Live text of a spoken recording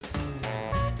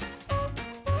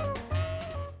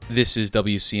This is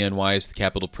WCNY's The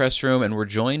Capitol Press Room, and we're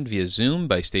joined via Zoom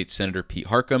by State Senator Pete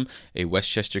Harckham, a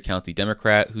Westchester County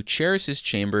Democrat who chairs his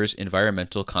chamber's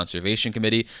Environmental Conservation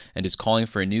Committee and is calling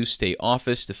for a new state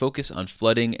office to focus on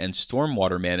flooding and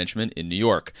stormwater management in New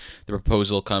York. The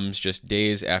proposal comes just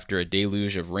days after a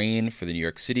deluge of rain for the New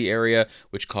York City area,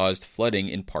 which caused flooding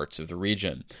in parts of the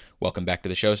region. Welcome back to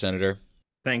the show, Senator.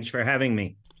 Thanks for having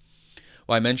me.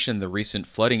 Well, I mentioned the recent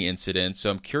flooding incident, so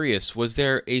I'm curious, was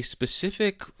there a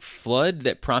specific flood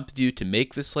that prompted you to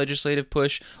make this legislative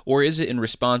push, or is it in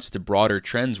response to broader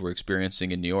trends we're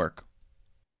experiencing in New York?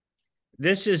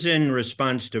 This is in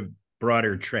response to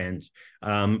broader trends.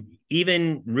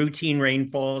 Even routine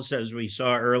rainfalls, as we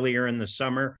saw earlier in the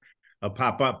summer, a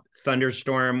pop-up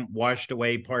thunderstorm washed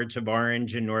away parts of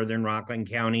Orange and northern Rockland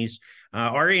counties.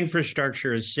 Our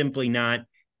infrastructure is simply not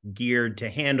geared to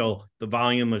handle the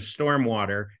volume of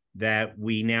stormwater that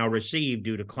we now receive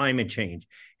due to climate change.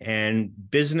 And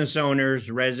business owners,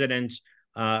 residents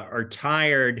are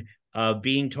tired of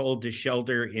being told to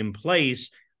shelter in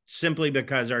place simply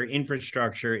because our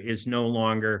infrastructure is no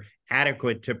longer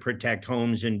adequate to protect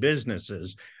homes and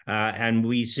businesses. And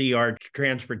we see our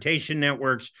transportation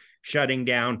networks shutting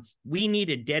down. We need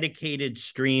a dedicated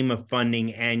stream of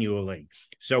funding annually.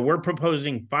 So we're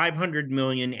proposing $500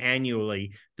 million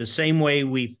annually, the same way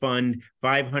we fund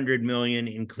 $500 million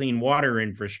in clean water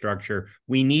infrastructure.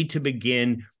 We need to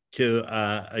begin to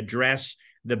address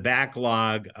the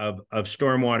backlog of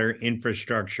stormwater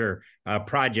infrastructure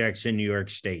projects in New York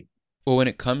State. Well, when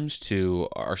it comes to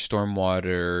our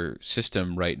stormwater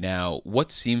system right now,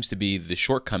 what seems to be the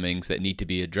shortcomings that need to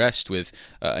be addressed with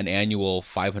an annual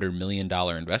 $500 million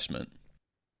investment?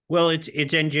 Well,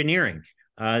 it's engineering.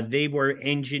 They were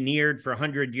engineered for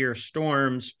 100-year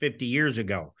storms 50 years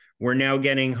ago. We're now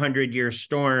getting 100-year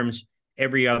storms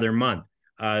every other month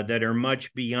that are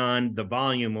much beyond the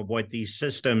volume of what these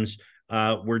systems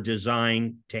were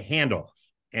designed to handle.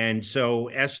 And so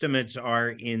estimates are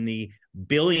in the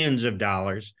billions of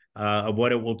dollars of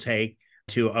what it will take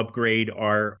to upgrade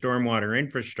our stormwater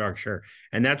infrastructure.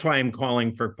 And that's why I'm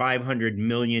calling for $500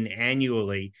 million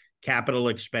annually capital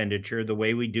expenditure, the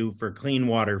way we do for clean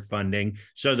water funding,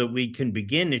 so that we can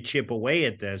begin to chip away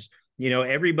at this. You know,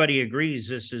 everybody agrees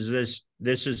this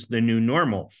is the new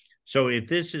normal. So if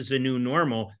this is the new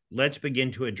normal, let's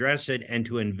begin to address it and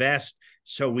to invest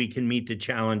so we can meet the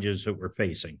challenges that we're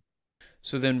facing.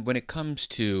 So then when it comes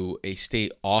to a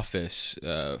state office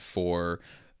for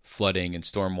flooding and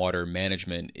stormwater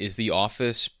management, is the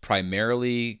office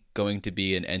primarily going to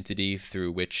be an entity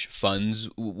through which funds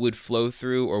would flow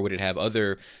through, or would it have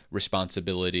other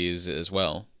responsibilities as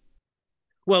well?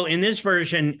 Well, in this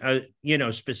version,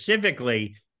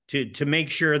 specifically to make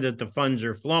sure that the funds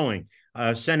are flowing,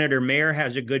 Senator Mayer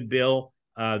has a good bill,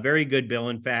 very good bill,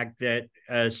 in fact, that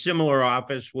a similar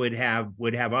office would have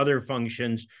other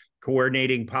functions,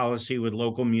 coordinating policy with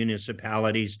local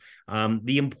municipalities.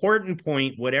 The important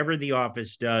point, whatever the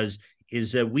office does,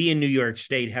 is that we in New York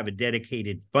State have a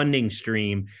dedicated funding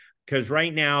stream, because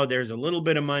right now there's a little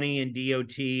bit of money in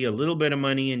DOT, a little bit of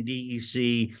money in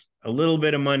DEC, a little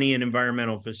bit of money in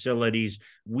environmental facilities.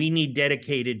 We need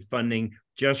dedicated funding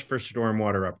just for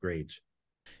stormwater upgrades.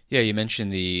 Yeah, you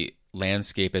mentioned the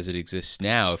landscape as it exists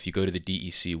now. If you go to the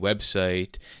DEC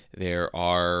website, there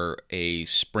are a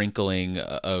sprinkling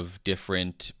of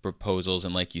different proposals,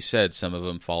 and like you said, some of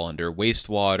them fall under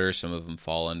wastewater, some of them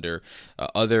fall under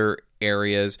other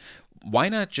areas. Why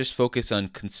not just focus on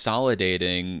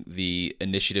consolidating the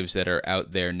initiatives that are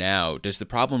out there now? Does the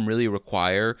problem really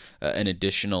require an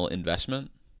additional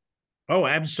investment? Oh,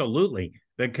 absolutely,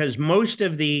 because most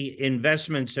of the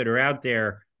investments that are out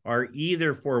there are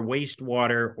either for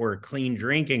wastewater or clean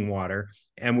drinking water,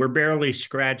 and we're barely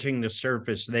scratching the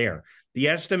surface there. The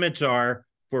estimates are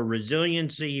for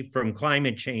resiliency from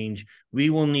climate change,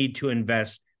 we will need to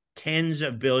invest tens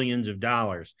of billions of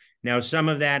dollars. Now, some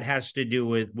of that has to do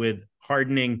with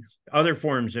hardening other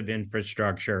forms of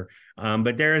infrastructure,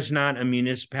 but there is not a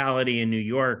municipality in New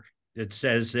York that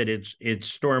says that its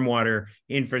stormwater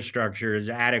infrastructure is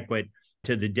adequate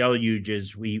to the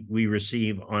deluges we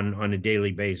receive on a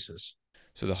daily basis.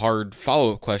 So the hard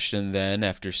follow-up question then,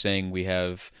 after saying we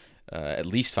have at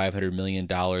least $500 million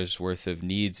worth of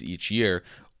needs each year,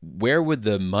 where would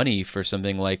the money for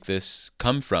something like this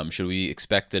come from? Should we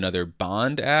expect another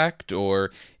bond act,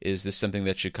 or is this something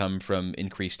that should come from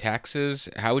increased taxes?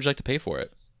 How would you like to pay for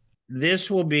it? This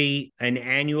will be an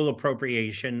annual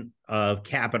appropriation of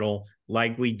capital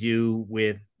like we do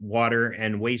with water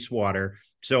and wastewater.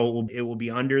 So it will be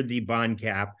under the bond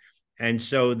cap. And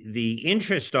so the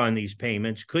interest on these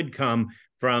payments could come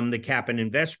from the cap and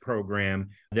invest program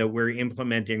that we're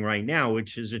implementing right now,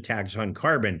 which is a tax on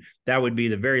carbon. That would be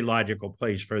the very logical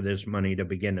place for this money to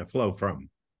begin to flow from.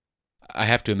 I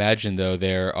have to imagine, though,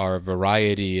 there are a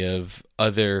variety of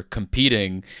other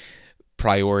competing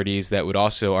priorities that would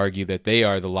also argue that they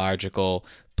are the logical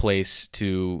place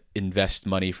to invest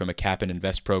money from a cap and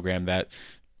invest program that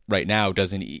right now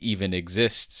doesn't even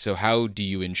exist. So how do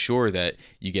you ensure that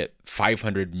you get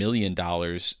 $500 million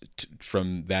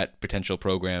from that potential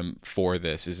program for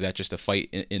this? Is that just a fight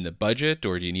in the budget,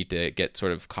 or do you need to get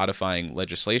sort of codifying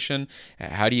legislation?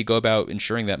 How do you go about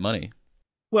ensuring that money?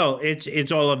 Well,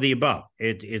 it's all of the above.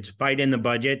 It's fight in the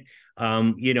budget.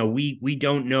 We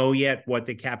don't know yet what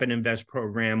the cap and invest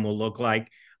program will look like.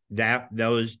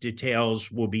 Those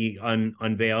details will be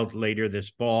unveiled later this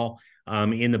fall.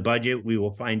 In the budget, we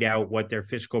will find out what their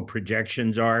fiscal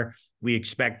projections are. We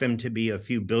expect them to be a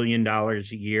few $1 billion a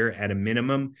year at a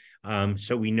minimum.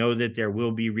 So we know that there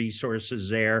will be resources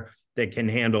there that can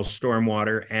handle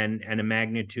stormwater and a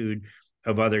magnitude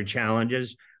of other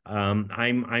challenges.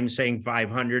 I'm saying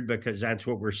 500 because that's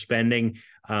what we're spending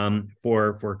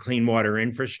for clean water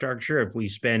infrastructure. If we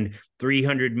spend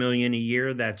 300 million a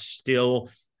year, that's still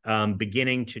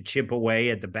beginning to chip away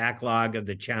at the backlog of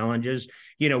the challenges.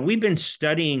 We've been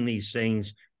studying these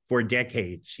things for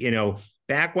decades.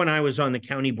 Back when I was on the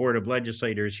County Board of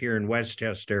Legislators here in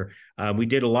Westchester, we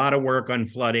did a lot of work on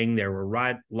flooding. There were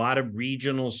a lot of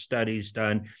regional studies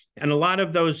done, and a lot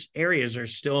of those areas are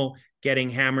still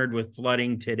getting hammered with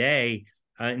flooding today.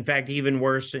 In fact, even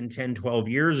worse than 10, 12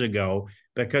 years ago,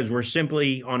 because we're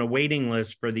simply on a waiting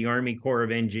list for the Army Corps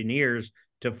of Engineers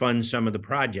to fund some of the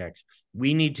projects.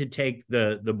 We need to take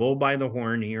the bull by the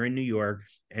horn here in New York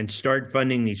and start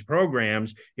funding these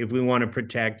programs if we want to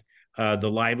protect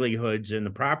the livelihoods and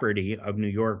the property of New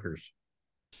Yorkers.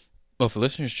 Well, for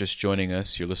listeners just joining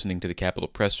us, you're listening to the Capitol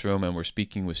Press Room, and we're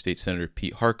speaking with State Senator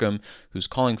Pete Harckham, who's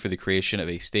calling for the creation of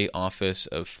a state office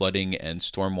of flooding and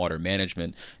stormwater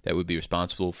management that would be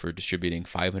responsible for distributing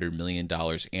 $500 million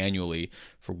annually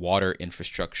for water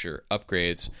infrastructure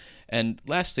upgrades. And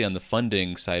lastly, on the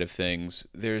funding side of things,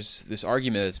 there's this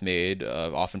argument that's made,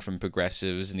 often from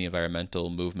progressives in the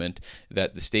environmental movement,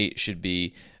 that the state should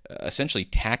be essentially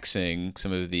taxing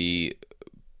some of the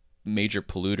major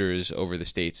polluters over the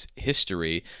state's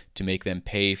history to make them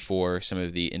pay for some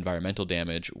of the environmental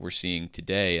damage we're seeing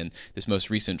today. And this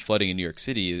most recent flooding in New York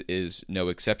City is no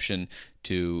exception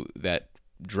to that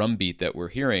drumbeat that we're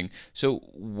hearing. So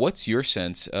what's your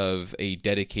sense of a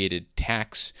dedicated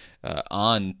tax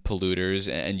on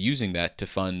polluters and using that to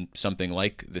fund something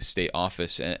like the state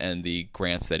office and the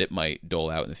grants that it might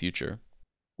dole out in the future?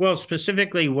 Well,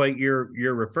 specifically, what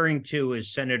you're referring to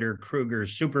is Senator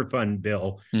Krueger's Superfund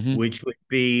bill, which would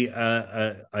be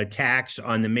a tax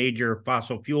on the major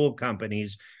fossil fuel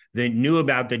companies that knew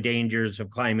about the dangers of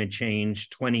climate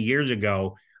change 20 years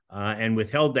ago and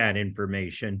withheld that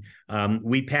information.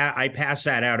 I passed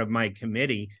that out of my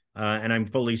committee, and I'm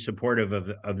fully supportive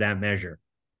of that measure.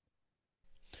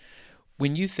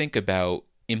 When you think about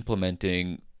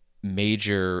implementing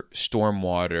major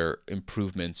stormwater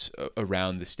improvements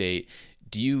around the state,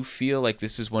 do you feel like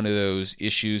this is one of those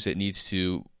issues that needs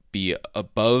to be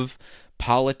above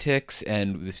politics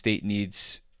and the state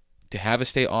needs to have a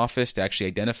state office to actually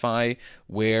identify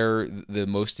where the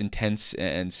most intense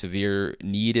and severe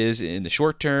need is in the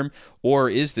short term? Or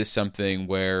is this something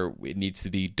where it needs to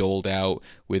be doled out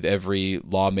with every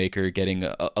lawmaker getting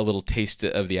a little taste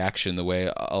of the action the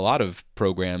way a lot of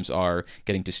programs are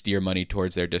getting to steer money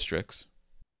towards their districts?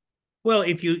 Well,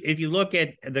 if you look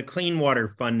at the clean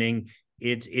water funding,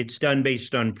 it's done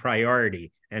based on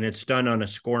priority, and it's done on a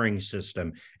scoring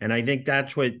system. And I think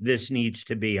that's what this needs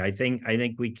to be. I think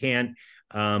we can't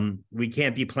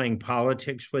be playing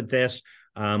politics with this.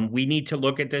 We need to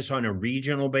look at this on a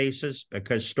regional basis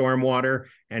because stormwater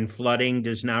and flooding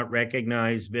does not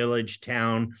recognize village,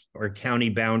 town, or county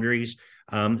boundaries.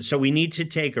 So we need to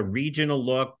take a regional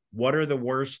look. What are the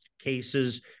worst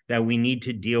cases that we need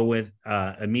to deal with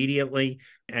immediately?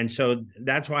 And so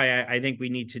that's why I think we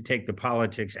need to take the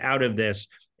politics out of this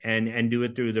and do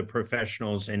it through the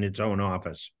professionals in its own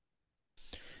office.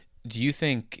 Do you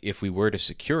think if we were to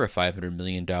secure a $500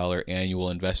 million annual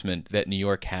investment that New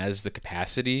York has the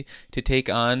capacity to take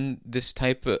on this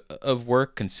type of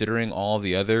work, considering all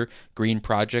the other green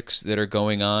projects that are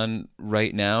going on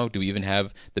right now? Do we even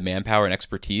have the manpower and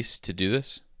expertise to do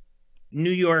this? New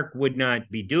York would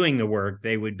not be doing the work.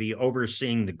 They would be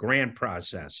overseeing the grant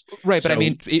process. Right, but I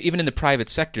mean, even in the private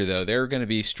sector, though, they're going to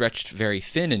be stretched very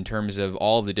thin in terms of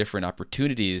all the different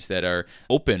opportunities that are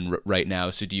open right now.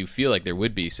 So do you feel like there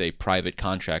would be, say, private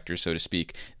contractors, so to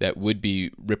speak, that would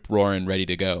be rip-roaring ready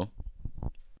to go?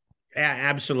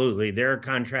 Absolutely. There are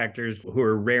contractors who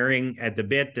are raring at the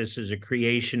bit. This is a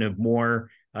creation of more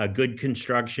good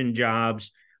construction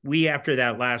jobs. We, after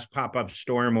that last pop up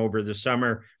storm over the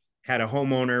summer, had a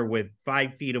homeowner with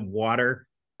 5 feet of water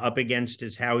up against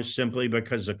his house simply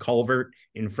because the culvert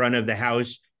in front of the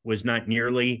house was not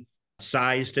nearly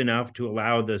sized enough to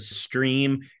allow the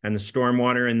stream and the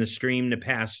stormwater in the stream to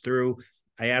pass through.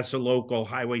 I asked the local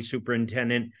highway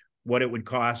superintendent what it would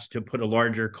cost to put a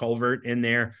larger culvert in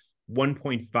there.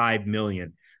 1.5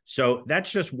 million. So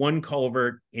that's just one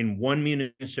culvert in one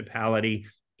municipality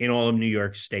in all of New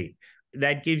York State.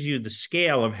 That gives you the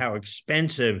scale of how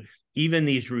expensive even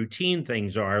these routine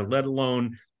things are, let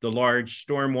alone the large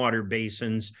stormwater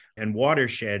basins and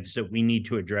watersheds that we need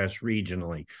to address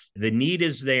regionally. The need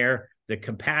is there, the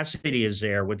capacity is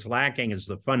there. What's lacking is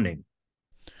the funding.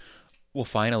 Well,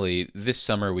 finally, this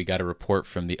summer we got a report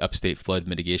from the Upstate Flood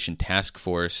Mitigation Task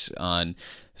Force on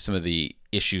some of the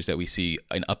issues that we see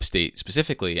in upstate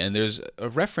specifically. And there's a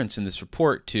reference in this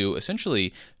report to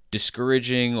essentially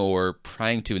discouraging or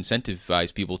trying to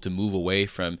incentivize people to move away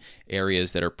from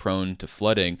areas that are prone to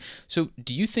flooding. So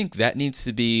do you think that needs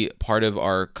to be part of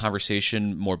our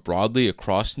conversation more broadly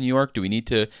across New York? Do we need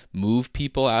to move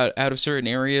people out of certain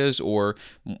areas, or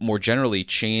more generally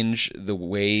change the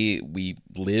way we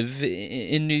live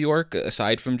in New York,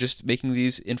 aside from just making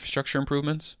these infrastructure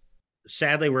improvements?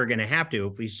 Sadly, we're going to have to.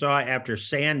 If we saw after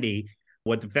Sandy,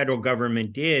 what the federal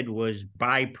government did was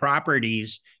buy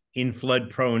properties in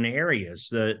flood-prone areas.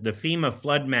 The FEMA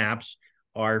flood maps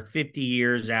are 50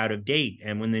 years out of date.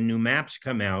 And when the new maps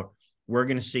come out, we're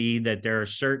going to see that there are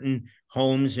certain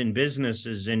homes and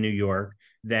businesses in New York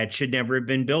that should never have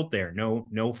been built there.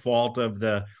 No fault of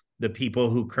the people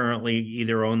who currently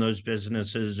either own those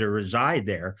businesses or reside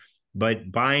there.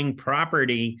 But buying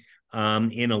property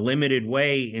in a limited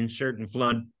way in certain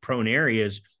flood-prone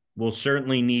areas will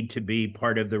certainly need to be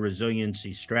part of the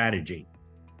resiliency strategy.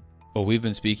 Well, we've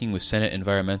been speaking with Senate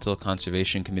Environmental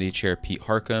Conservation Committee Chair Pete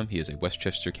Harckham. He is a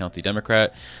Westchester County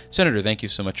Democrat. Senator, thank you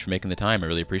so much for making the time. I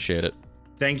really appreciate it.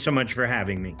 Thanks so much for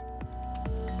having me.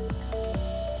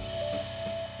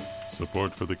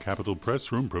 Support for the Capitol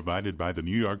Press Room provided by the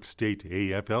New York State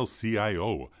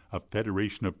AFL-CIO, a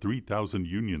federation of 3,000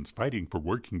 unions fighting for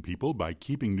working people by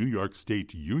keeping New York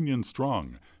State union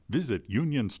strong. Visit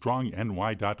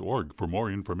unionstrongny.org for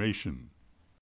more information.